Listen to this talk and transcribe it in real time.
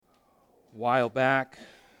A while back,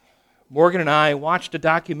 Morgan and I watched a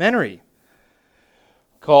documentary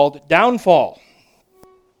called Downfall.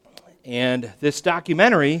 And this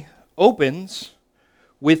documentary opens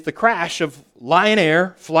with the crash of Lion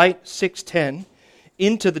Air Flight 610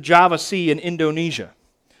 into the Java Sea in Indonesia.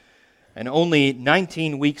 And only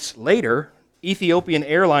 19 weeks later, Ethiopian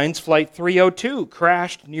Airlines Flight 302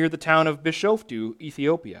 crashed near the town of Bishoftu,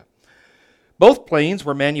 Ethiopia. Both planes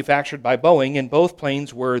were manufactured by Boeing, and both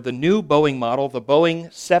planes were the new Boeing model, the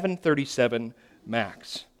Boeing 737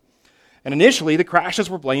 MAX. And initially, the crashes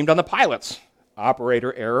were blamed on the pilots.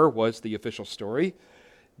 Operator error was the official story.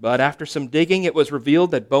 But after some digging, it was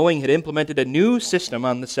revealed that Boeing had implemented a new system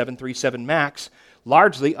on the 737 MAX,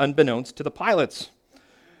 largely unbeknownst to the pilots.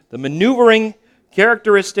 The Maneuvering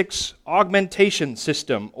Characteristics Augmentation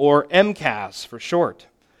System, or MCAS for short,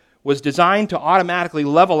 was designed to automatically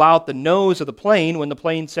level out the nose of the plane when the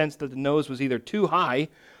plane sensed that the nose was either too high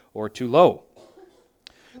or too low.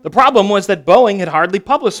 The problem was that Boeing had hardly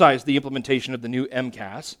publicized the implementation of the new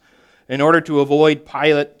MCAS in order to avoid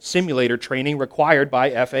pilot simulator training required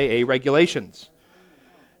by FAA regulations.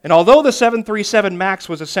 And although the 737 MAX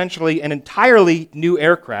was essentially an entirely new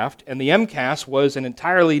aircraft and the MCAS was an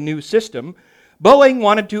entirely new system, Boeing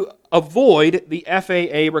wanted to avoid the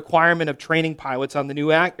FAA requirement of training pilots on the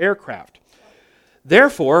new aircraft.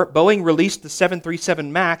 Therefore, Boeing released the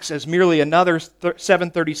 737 MAX as merely another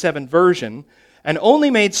 737 version and only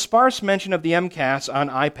made sparse mention of the MCAS on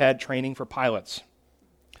iPad training for pilots.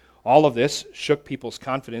 All of this shook people's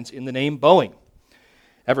confidence in the name Boeing.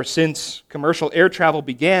 Ever since commercial air travel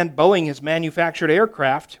began, Boeing has manufactured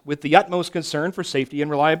aircraft with the utmost concern for safety and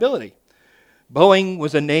reliability. Boeing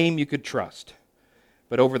was a name you could trust.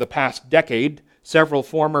 But over the past decade, several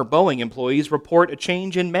former Boeing employees report a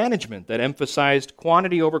change in management that emphasized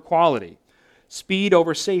quantity over quality, speed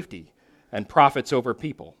over safety, and profits over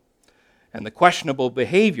people. And the questionable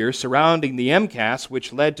behavior surrounding the MCAS,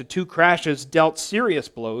 which led to 2 crashes, dealt serious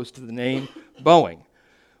blows to the name Boeing.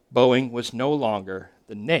 Boeing was no longer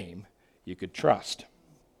the name you could trust.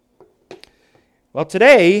 Well,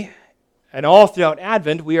 today, and all throughout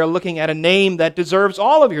Advent, we are looking at a name that deserves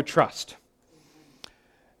all of your trust,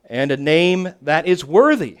 and a name that is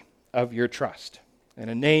worthy of your trust, and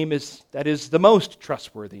a name that is the most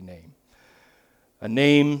trustworthy name, a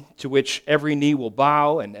name to which every knee will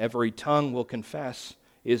bow and every tongue will confess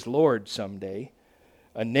is Lord someday,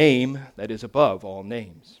 a name that is above all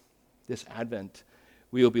names. This Advent,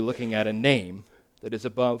 we will be looking at a name that is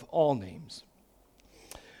above all names.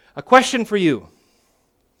 A question for you.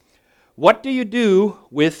 What do you do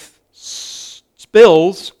with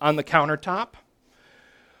spills on the countertop?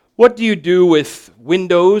 What do you do with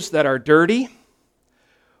windows that are dirty?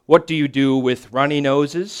 What do you do with runny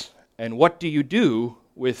noses? And what do you do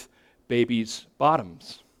with babies'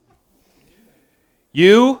 bottoms?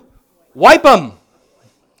 You wipe them.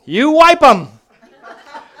 You wipe them.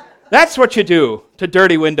 That's what you do to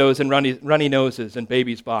dirty windows and runny noses and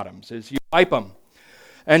babies' bottoms, is you wipe them.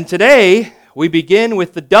 And today, we begin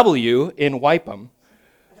with the W in wipe them,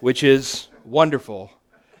 which is Wonderful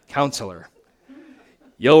Counselor.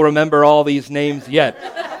 You'll remember all these names yet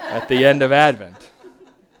at the end of Advent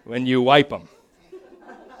when you wipe them.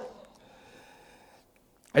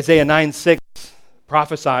 Isaiah 9:6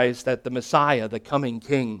 prophesies that the Messiah, the coming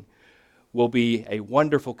King, will be a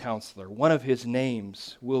wonderful counselor. One of his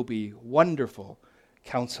names will be Wonderful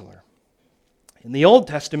Counselor. In the Old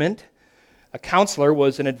Testament, a counselor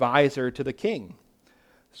was an advisor to the king.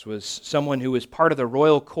 This was someone who was part of the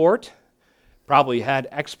royal court, probably had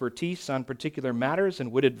expertise on particular matters, and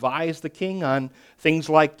would advise the king on things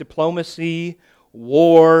like diplomacy,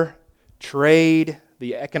 war, trade,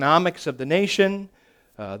 the economics of the nation,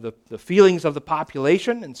 the feelings of the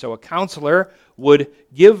population. And so a counselor would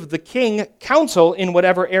give the king counsel in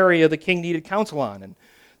whatever area the king needed counsel on. And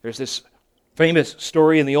there's this famous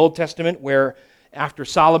story in the Old Testament where after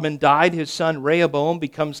Solomon died, his son Rehoboam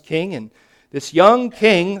becomes king, and this young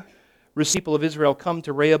king, people of Israel come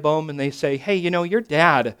to Rehoboam and they say, hey, your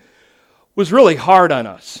dad was really hard on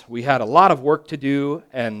us. We had a lot of work to do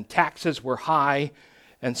and taxes were high,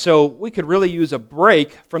 and so we could really use a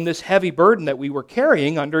break from this heavy burden that we were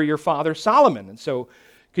carrying under your father Solomon. And so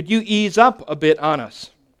could you ease up a bit on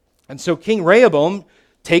us? And so King Rehoboam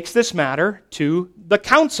takes this matter to the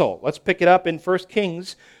council. Let's pick it up in 1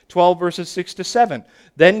 Kings 12, verses 6 to 7.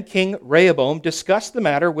 Then King Rehoboam discussed the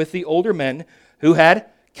matter with the older men who had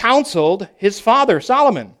counseled his father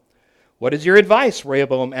Solomon. What is your advice?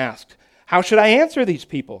 Rehoboam asked. How should I answer these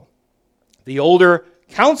people? The older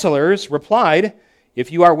counselors replied, if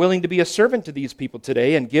you are willing to be a servant to these people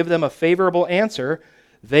today and give them a favorable answer,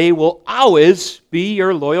 they will always be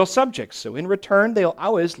your loyal subjects. So in return, they'll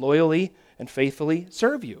always loyally and faithfully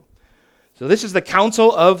serve you. So this is the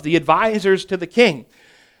counsel of the advisors to the king.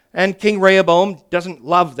 And King Rehoboam doesn't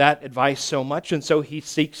love that advice so much, and so he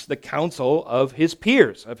seeks the counsel of his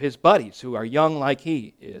peers, of his buddies, who are young like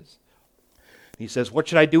he is. He says, what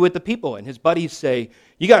should I do with the people? And his buddies say,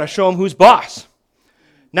 you got to show them who's boss.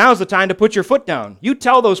 Now's the time to put your foot down. You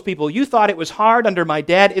tell those people, you thought it was hard under my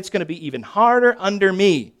dad, it's going to be even harder under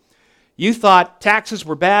me. You thought taxes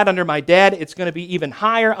were bad under my dad, it's going to be even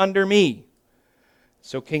higher under me.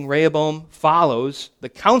 So King Rehoboam follows the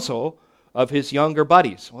counsel of his younger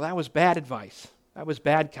buddies. Well, that was bad advice. That was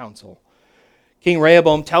bad counsel. King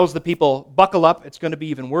Rehoboam tells the people, buckle up, it's going to be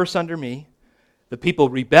even worse under me. The people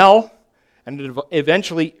rebel, and it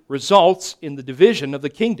eventually results in the division of the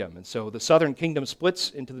kingdom. And so the southern kingdom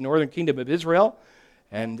splits into the northern kingdom of Israel,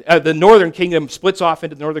 and the northern kingdom splits off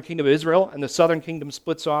into the northern kingdom of Israel, and the southern kingdom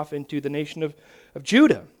splits off into the nation of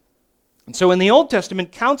Judah. And so in the Old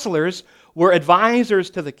Testament, counselors were advisors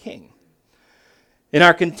to the king. In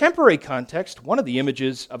our contemporary context, one of the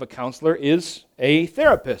images of a counselor is a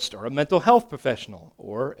therapist or a mental health professional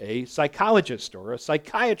or a psychologist or a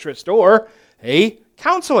psychiatrist or a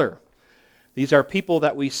counselor. These are people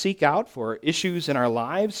that we seek out for issues in our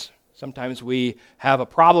lives. Sometimes we have a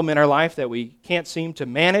problem in our life that we can't seem to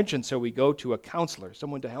manage, and so we go to a counselor,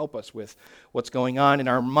 someone to help us with what's going on in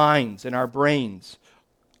our minds, in our brains.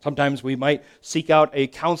 Sometimes we might seek out a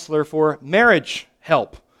counselor for marriage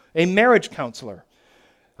help, a marriage counselor.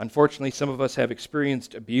 Unfortunately, some of us have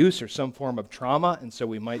experienced abuse or some form of trauma, and so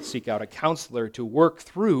we might seek out a counselor to work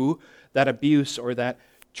through that abuse or that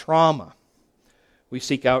trauma. We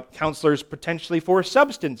seek out counselors potentially for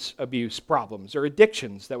substance abuse problems or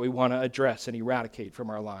addictions that we want to address and eradicate from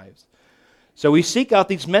our lives. So we seek out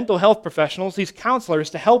these mental health professionals, these counselors,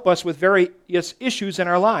 to help us with various issues in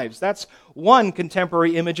our lives. That's one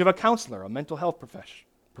contemporary image of a counselor, a mental health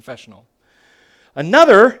professional.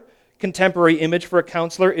 Another contemporary image for a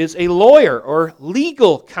counselor is a lawyer or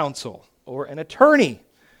legal counsel or an attorney.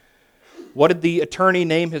 What did the attorney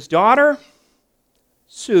name his daughter?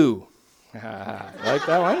 Sue. Like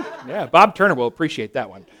that one? Yeah, Bob Turner will appreciate that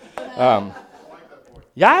one.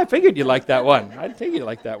 Yeah, I figured you'd like that one. I figured you'd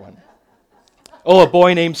like that one. Oh, a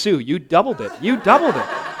boy named Sue. You doubled it.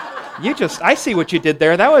 I see what you did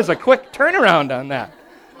there. That was a quick turnaround on that.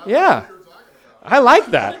 Yeah. I like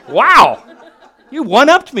that. Wow. You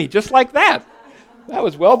one-upped me just like that. That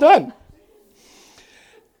was well done.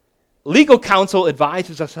 Legal counsel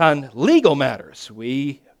advises us on legal matters.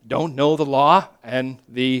 We don't know the law, and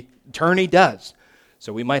the attorney does.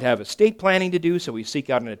 So we might have estate planning to do, so we seek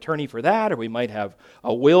out an attorney for that, or we might have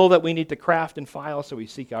a will that we need to craft and file, so we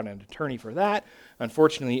seek out an attorney for that.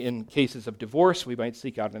 Unfortunately, in cases of divorce, we might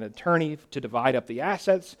seek out an attorney to divide up the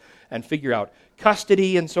assets and figure out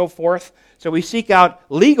custody and so forth. So we seek out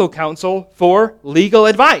legal counsel for legal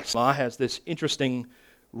advice. Law has this interesting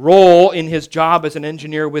role in his job as an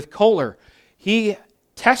engineer with Kohler. He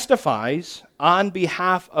testifies on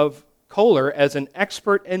behalf of Kohler as an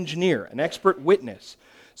expert engineer, an expert witness.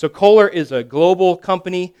 So Kohler is a global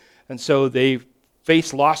company, and so they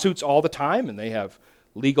face lawsuits all the time, and they have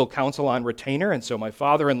legal counsel on retainer. And so my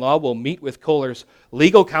father-in-law will meet with Kohler's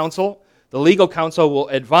legal counsel. The legal counsel will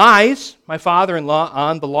advise my father-in-law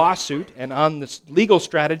on the lawsuit and on this legal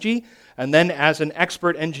strategy, and then as an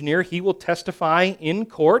expert engineer, he will testify in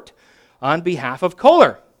court on behalf of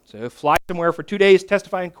Kohler. So fly somewhere for 2 days,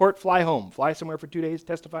 testify in court, fly home. Fly somewhere for 2 days,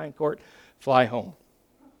 testify in court, fly home.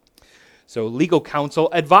 So legal counsel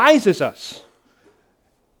advises us,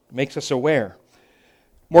 makes us aware.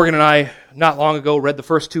 Morgan and I, not long ago, read the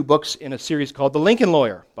first 2 books in a series called The Lincoln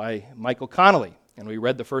Lawyer by Michael Connolly. And we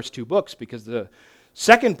read the first 2 books because the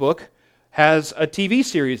second book has a TV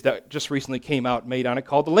series that just recently came out made on it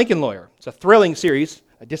called The Lincoln Lawyer. It's a thrilling series.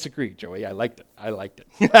 I disagree, Joey. I liked it.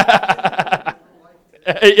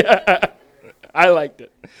 Yeah, I liked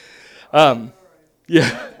it.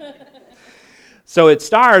 Yeah. So it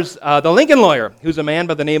stars the Lincoln Lawyer, who's a man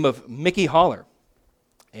by the name of Mickey Haller.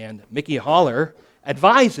 And Mickey Haller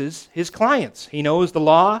advises his clients. He knows the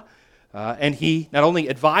law, and he not only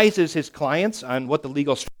advises his clients on what the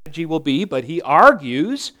legal strategy will be, but he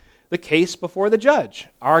argues the case before the judge,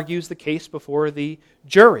 argues the case before the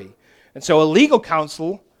jury. And so a legal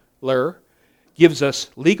counselor gives us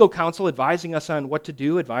legal counsel advising us on what to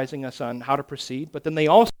do, advising us on how to proceed, but then they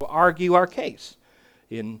also argue our case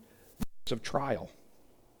in of trial.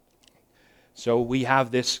 So we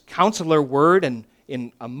have this counselor word, and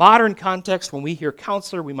in a modern context, when we hear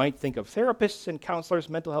counselor, we might think of therapists and counselors,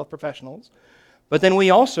 mental health professionals, but then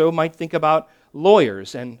we also might think about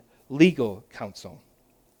lawyers and legal counsel.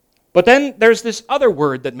 But then there's this other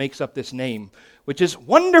word that makes up this name, which is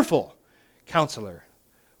Wonderful Counselor.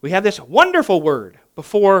 We have this wonderful word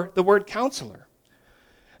before the word counselor.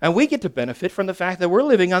 And we get to benefit from the fact that we're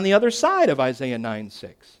living on the other side of Isaiah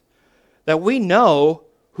 9:6. That we know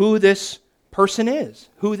who this person is,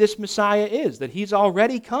 who this Messiah is, that he's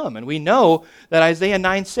already come. And we know that Isaiah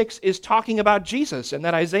 9:6 is talking about Jesus, and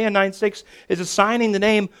that Isaiah 9:6 is assigning the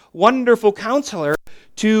name Wonderful Counselor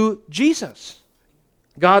to Jesus,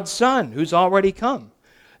 God's Son, who's already come.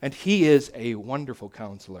 And he is a wonderful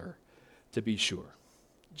counselor, to be sure.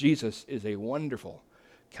 Jesus is a wonderful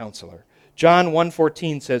counselor. John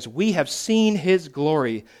 1:14 says, "We have seen his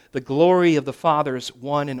glory, the glory of the Father's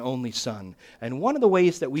one and only Son." And one of the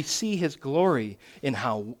ways that we see his glory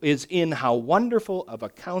is in how wonderful of a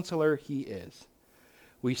counselor he is.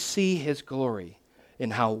 We see his glory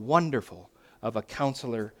in how wonderful of a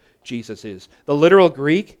counselor Jesus is. The literal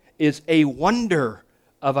Greek is a wonder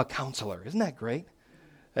of a counselor. Isn't that great?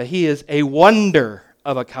 That he is a wonder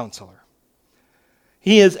of a counselor.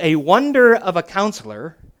 He is a wonder of a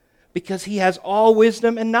counselor because he has all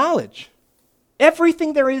wisdom and knowledge.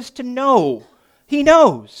 Everything there is to know, he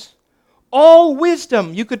knows. All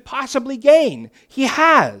wisdom you could possibly gain, he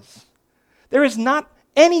has. There is not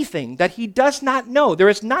anything that he does not know. There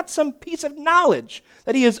is not some piece of knowledge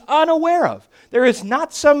that he is unaware of. There is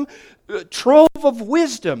not some trove of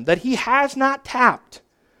wisdom that he has not tapped.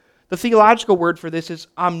 The theological word for this is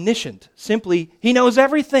omniscient. Simply, he knows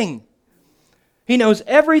everything. He knows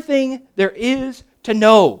everything there is to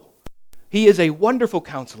know. He is a wonderful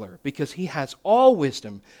counselor because he has all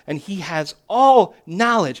wisdom and he has all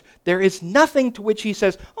knowledge. There is nothing to which he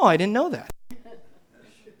says, "Oh, I didn't know that."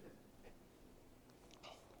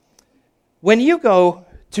 When you go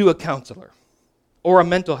to a counselor or a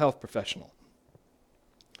mental health professional,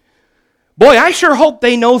 boy, I sure hope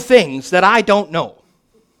they know things that I don't know.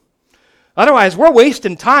 Otherwise, we're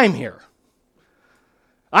wasting time here.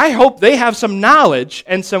 I hope they have some knowledge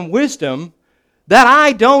and some wisdom that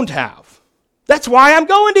I don't have. That's why I'm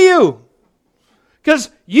going to you.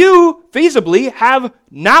 Because you feasibly have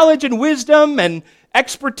knowledge and wisdom and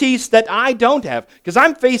expertise that I don't have. Because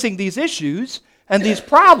I'm facing these issues and these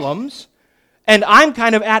problems, and I'm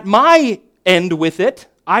kind of at my end with it.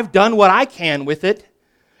 I've done what I can with it.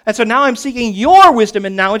 And so now I'm seeking your wisdom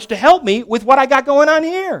and knowledge to help me with what I got going on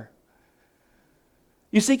here.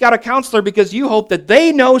 You seek out a counselor because you hope that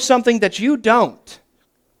they know something that you don't.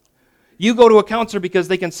 You go to a counselor because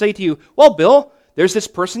they can say to you, "Well, Bill, there's this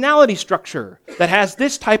personality structure that has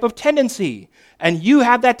this type of tendency, and you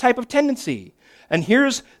have that type of tendency. And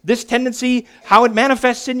here's this tendency, how it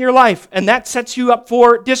manifests in your life, and that sets you up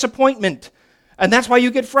for disappointment. And that's why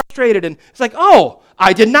you get frustrated." And it's like, "Oh,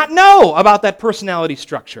 I did not know about that personality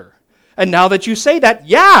structure. And now that you say that,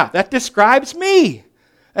 yeah, that describes me.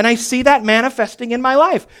 And I see that manifesting in my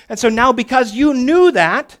life. And so now because you knew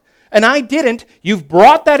that, and I didn't, you've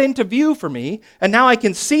brought that into view for me, and now I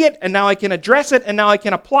can see it, and now I can address it, and now I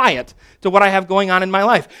can apply it to what I have going on in my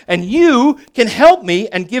life. And you can help me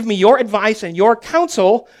and give me your advice and your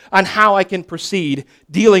counsel on how I can proceed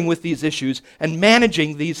dealing with these issues and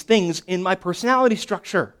managing these things in my personality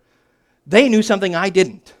structure." They knew something I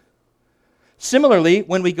didn't. Similarly,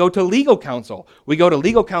 when we go to legal counsel, we go to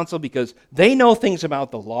legal counsel because they know things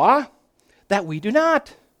about the law that we do not.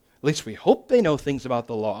 At least we hope they know things about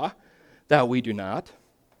the law that we do not.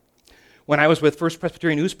 When I was with First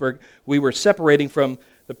Presbyterian Oostburg, we were separating from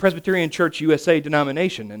the Presbyterian Church USA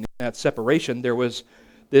denomination. And in that separation, there was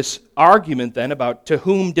this argument then about to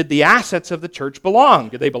whom did the assets of the church belong?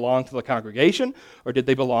 Did they belong to the congregation or did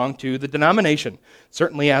they belong to the denomination?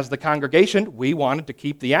 Certainly as the congregation, we wanted to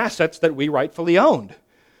keep the assets that we rightfully owned.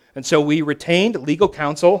 And so we retained legal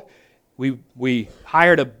counsel. We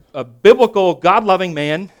hired a biblical, God-loving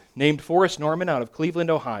man named Forrest Norman out of Cleveland,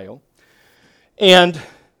 Ohio. And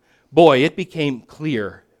boy, it became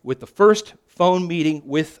clear with the first phone meeting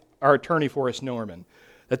with our attorney, Forrest Norman,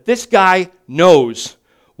 that this guy knows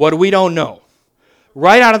what we don't know.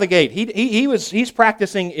 Right out of the gate. He's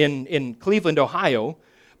practicing in Cleveland, Ohio,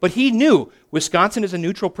 but he knew Wisconsin is a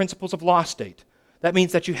neutral principles of law state. That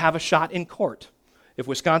means that you have a shot in court. If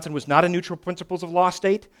Wisconsin was not a neutral principles of law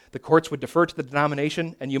state, the courts would defer to the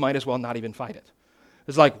denomination, and you might as well not even fight it.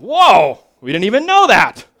 It's like, whoa, we didn't even know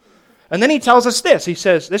that. And then he tells us this. He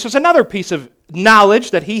says, this was another piece of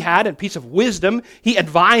knowledge that he had, and piece of wisdom he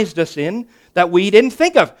advised us in that we didn't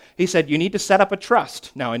think of. He said, you need to set up a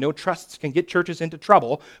trust. Now, I know trusts can get churches into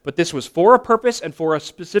trouble, but this was for a purpose and for a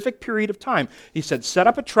specific period of time. He said, set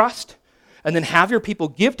up a trust, and then have your people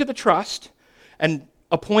give to the trust, and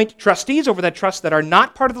appoint trustees over that trust that are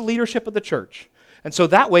not part of the leadership of the church. And so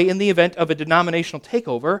that way, in the event of a denominational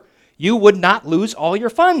takeover, you would not lose all your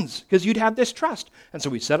funds because you'd have this trust. And so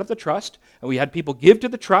we set up the trust, and we had people give to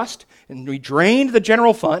the trust, and we drained the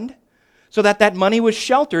general fund so that that money was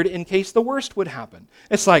sheltered in case the worst would happen.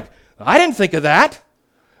 It's like, I didn't think of that.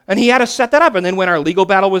 And he had to set that up. And then when our legal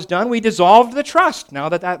battle was done, we dissolved the trust now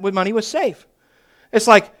that that money was safe. It's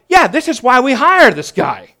like, yeah, this is why we hired this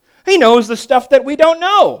guy. He knows the stuff that we don't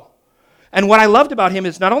know. And what I loved about him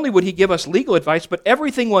is not only would he give us legal advice, but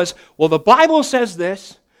everything was, well, the Bible says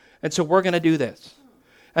this, and so we're going to do this.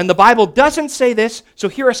 And the Bible doesn't say this, so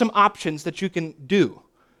here are some options that you can do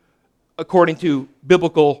according to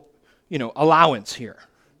biblical, allowance here.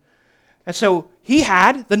 And so he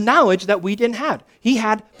had the knowledge that we didn't have. He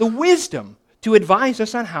had the wisdom to advise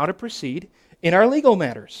us on how to proceed in our legal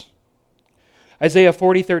matters. Isaiah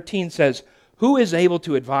 40:13 says, "Who is able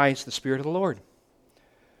to advise the Spirit of the Lord?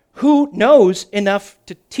 Who knows enough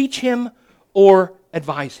to teach him or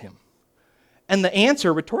advise him?" And the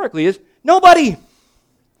answer rhetorically is, nobody.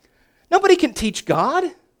 Nobody can teach God.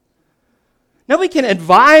 Nobody can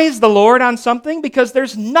advise the Lord on something because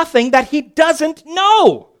there's nothing that he doesn't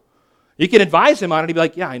know. You can advise him on it, he'd be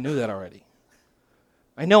like, yeah, I knew that already.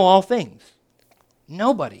 I know all things.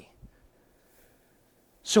 Nobody.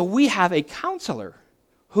 So we have a counselor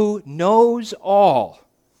who knows all.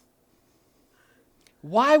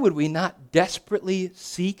 Why would we not desperately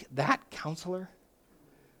seek that counselor?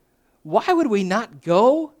 Why would we not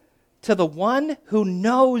go to the one who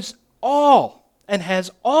knows all and has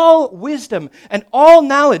all wisdom and all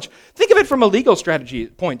knowledge? Think of it from a legal strategy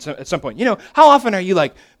point at some point. How often are you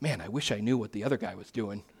like, man, I wish I knew what the other guy was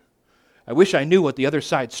doing. I wish I knew what the other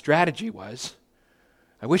side's strategy was.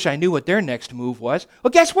 I wish I knew what their next move was.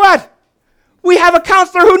 Well, guess what? We have a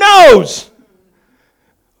counselor who knows.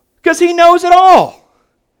 Because he knows it all.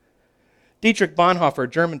 Dietrich Bonhoeffer, a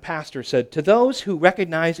German pastor, said, "To those who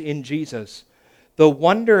recognize in Jesus the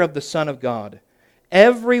wonder of the Son of God,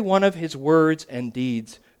 every one of his words and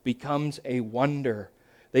deeds becomes a wonder.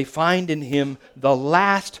 They find in him the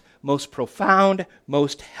last, most profound,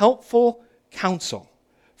 most helpful counsel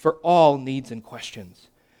for all needs and questions.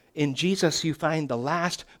 In Jesus you find the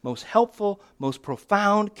last, most helpful, most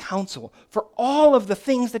profound counsel for all of the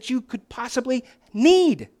things that you could possibly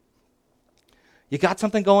need." You got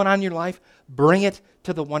something going on in your life? Bring it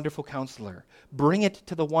to the wonderful counselor. Bring it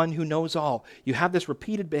to the one who knows all. You have this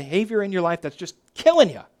repeated behavior in your life that's just killing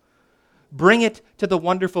you. Bring it to the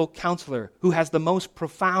wonderful counselor who has the most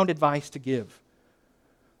profound advice to give.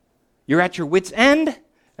 You're at your wit's end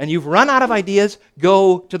and you've run out of ideas,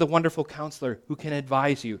 go to the wonderful counselor who can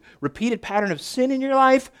advise you. Repeated pattern of sin in your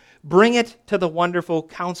life? Bring it to the wonderful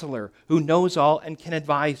counselor who knows all and can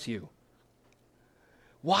advise you.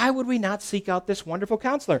 Why would we not seek out this wonderful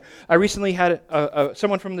counselor? I recently had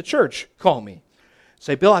someone from the church call me.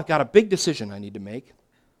 Say, "Bill, I've got a big decision I need to make."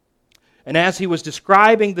 And as he was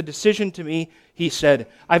describing the decision to me, he said,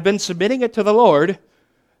 "I've been submitting it to the Lord."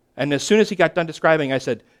 And as soon as he got done describing, I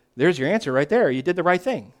said, "There's your answer right there. You did the right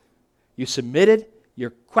thing. You submitted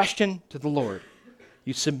your question to the Lord.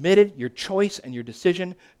 You submitted your choice and your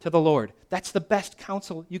decision to the Lord. That's the best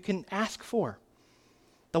counsel you can ask for.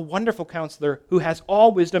 The wonderful counselor who has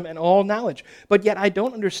all wisdom and all knowledge. But yet I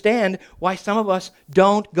don't understand why some of us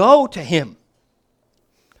don't go to him."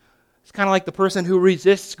 It's kind of like the person who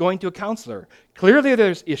resists going to a counselor. Clearly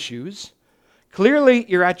there's issues. Clearly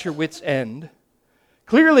you're at your wit's end.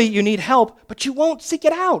 Clearly you need help, but you won't seek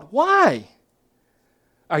it out. Why?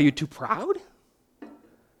 Are you too proud?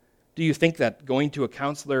 Do you think that going to a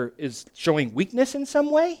counselor is showing weakness in some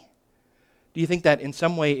way? Do you think that in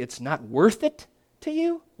some way it's not worth it to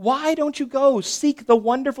you? Why don't you go seek the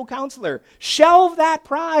wonderful counselor? Shelve that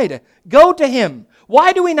pride. Go to him.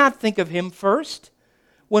 Why do we not think of him first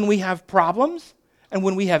when we have problems and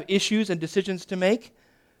when we have issues and decisions to make?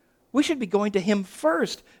 We should be going to him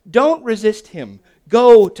first. Don't resist him.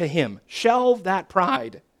 Go to him. Shelve that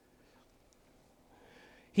pride.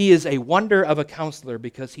 He is a wonder of a counselor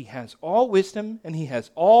because he has all wisdom and he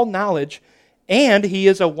has all knowledge. And he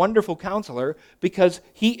is a wonderful counselor because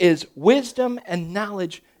he is wisdom and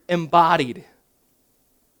knowledge embodied.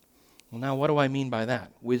 Well, now what do I mean by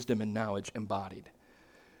that? Wisdom and knowledge embodied.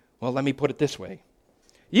 Well, let me put it this way.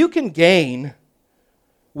 You can gain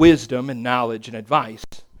wisdom and knowledge and advice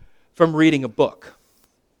from reading a book.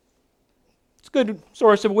 It's a good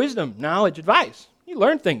source of wisdom, knowledge, advice. You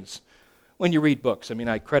learn things when you read books.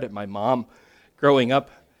 I credit my mom. Growing up,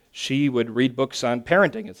 she would read books on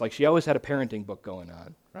parenting. It's like she always had a parenting book going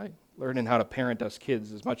on, right? Learning how to parent us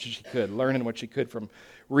kids as much as she could, learning what she could from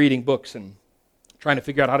reading books and trying to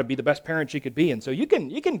figure out how to be the best parent she could be. And so you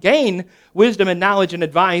can gain wisdom and knowledge and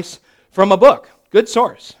advice from a book. Good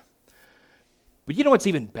source. But you know what's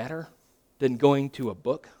even better than going to a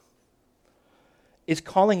book? Is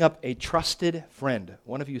calling up a trusted friend.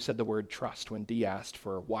 One of you said the word trust when Dee asked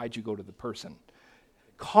for why'd you go to the person.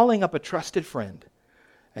 Calling up a trusted friend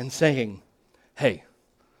and saying, hey,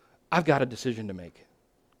 I've got a decision to make.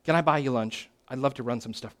 Can I buy you lunch? I'd love to run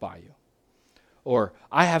some stuff by you. Or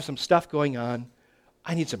I have some stuff going on.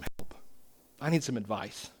 I need some help. I need some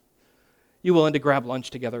advice. You willing to grab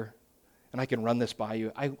lunch together and I can run this by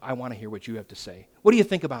you? I want to hear what you have to say. What do you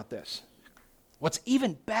think about this? What's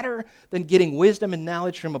even better than getting wisdom and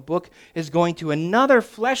knowledge from a book is going to another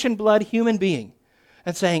flesh and blood human being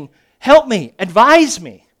and saying, help me, advise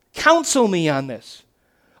me, counsel me on this.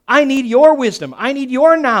 I need your wisdom. I need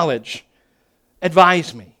your knowledge.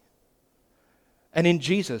 Advise me. And in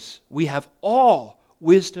Jesus, we have all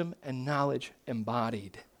wisdom and knowledge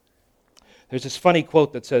embodied. There's this funny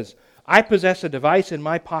quote that says, I possess a device in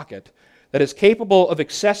my pocket that is capable of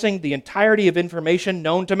accessing the entirety of information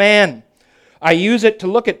known to man. I use it to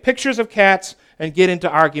look at pictures of cats and get into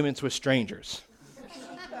arguments with strangers.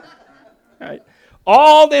 Right?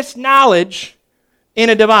 All this knowledge in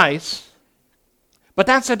a device, but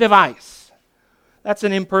that's a device. That's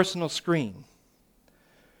an impersonal screen.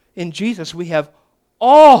 In Jesus, we have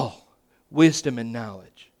all wisdom and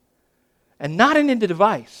knowledge. And not in a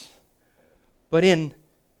device, but in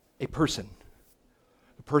a person.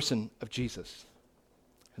 The person of Jesus.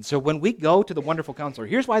 And so when we go to the Wonderful Counselor,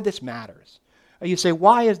 here's why this matters. You say,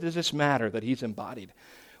 why does this matter that he's embodied?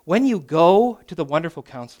 When you go to the Wonderful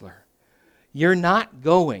Counselor, you're not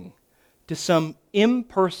going to some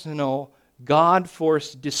impersonal,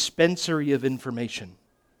 God-forced dispensary of information.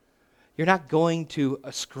 You're not going to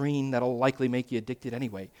a screen that'll likely make you addicted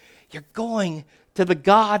anyway. You're going to the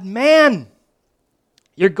God-man.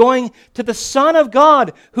 You're going to the Son of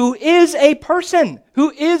God, who is a person, who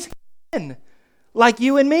is human, like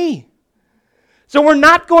you and me. So we're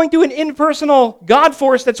not going to an impersonal God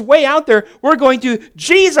force that's way out there. We're going to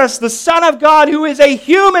Jesus, the Son of God, who is a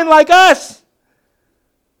human like us.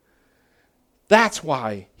 That's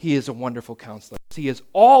why he is a wonderful counselor. He is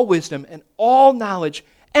all wisdom and all knowledge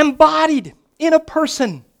embodied in a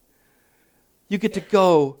person. You get to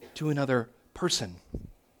go to another person.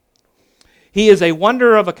 He is a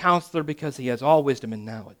wonder of a counselor because he has all wisdom and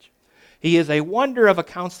knowledge. He is a wonder of a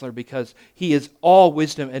counselor because he is all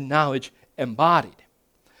wisdom and knowledge embodied.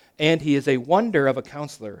 And he is a wonder of a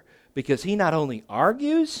counselor because he not only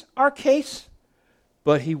argues our case,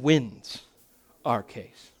 but he wins our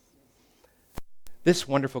case. This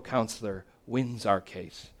wonderful counselor wins our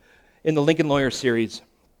case. In the Lincoln Lawyer series,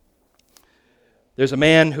 there's a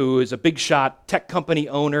man who is a big shot tech company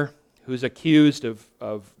owner who's accused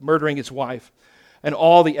of murdering his wife, and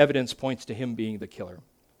all the evidence points to him being the killer.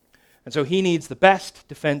 And so he needs the best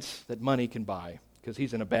defense that money can buy because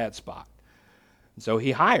he's in a bad spot. And so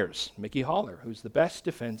he hires Mickey Haller, who's the best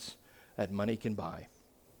defense that money can buy.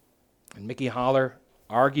 And Mickey Haller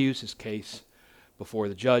argues his case before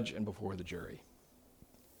the judge and before the jury.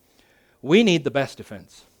 We need the best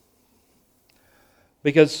defense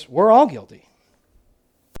because we're all guilty.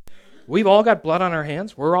 We've all got blood on our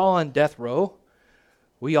hands. We're all on death row.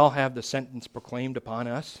 We all have the sentence proclaimed upon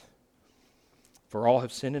us. For all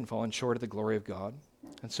have sinned and fallen short of the glory of God.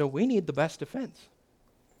 And so we need the best defense.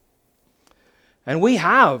 And we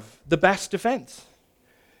have the best defense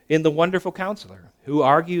in the wonderful counselor who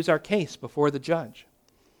argues our case before the judge.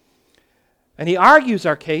 And he argues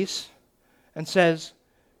our case and says,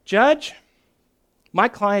 Judge, my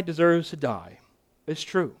client deserves to die. It's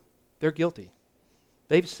true. They're guilty.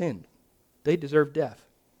 They've sinned. They deserve death.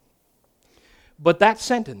 But that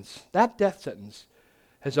sentence, that death sentence,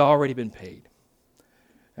 has already been paid.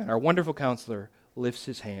 And our wonderful counselor lifts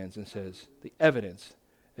his hands and says, the evidence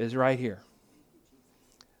is right here.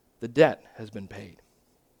 The debt has been paid.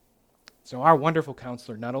 So our wonderful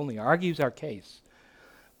counselor not only argues our case,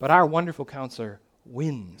 but our wonderful counselor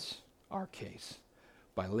wins our case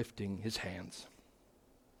by lifting his hands.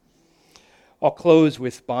 I'll close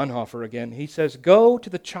with Bonhoeffer again. He says, go to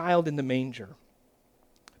the child in the manger.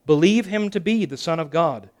 Believe him to be the Son of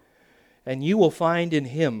God, and you will find in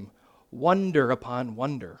him wonder upon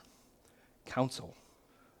wonder, counsel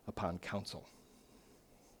upon counsel.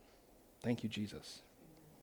 Thank you, Jesus.